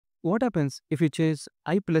What happens if you change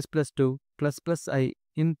I plus plus to plus plus I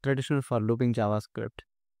in traditional for looping JavaScript?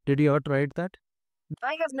 Did you ever try that?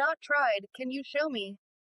 I have not tried. Can you show me?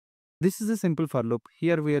 This is a simple for loop.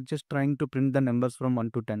 Here we are just trying to print the numbers from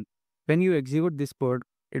 1 to 10. When you execute this code,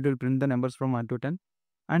 it will print the numbers from 1 to 10.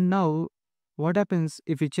 And now, what happens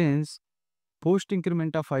if we change post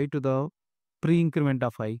increment of I to the pre-increment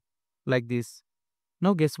of I like this?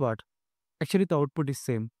 Now guess what? Actually the output is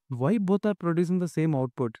same. Why both are producing the same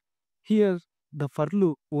output? Here, the for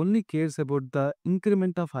loop only cares about the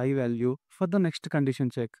increment of I value for the next condition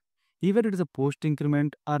check. Either it is a post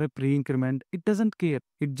increment or a pre increment, it doesn't care.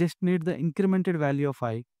 It just needs the incremented value of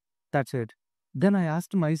I. That's it. Then I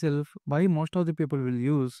asked myself why most of the people will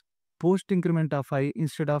use post increment of I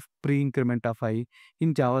instead of pre increment of I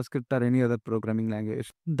in JavaScript or any other programming language.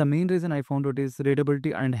 The main reason I found out is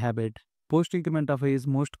readability and habit. Post increment of I is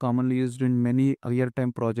most commonly used in many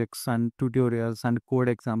real-time projects and tutorials and code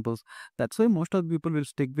examples. That's why most of the people will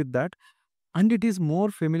stick with that. And it is more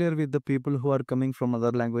familiar with the people who are coming from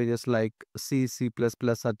other languages like C, C++,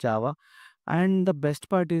 or Java. And the best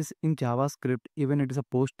part is in JavaScript, even it is a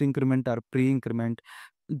post increment or pre increment,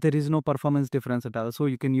 there is no performance difference at all. So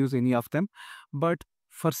you can use any of them. But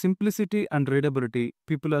for simplicity and readability,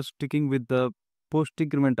 people are sticking with the post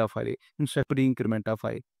increment of I instead of pre increment of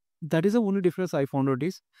I. That is the only difference I found out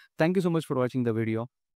is. Thank you so much for watching the video.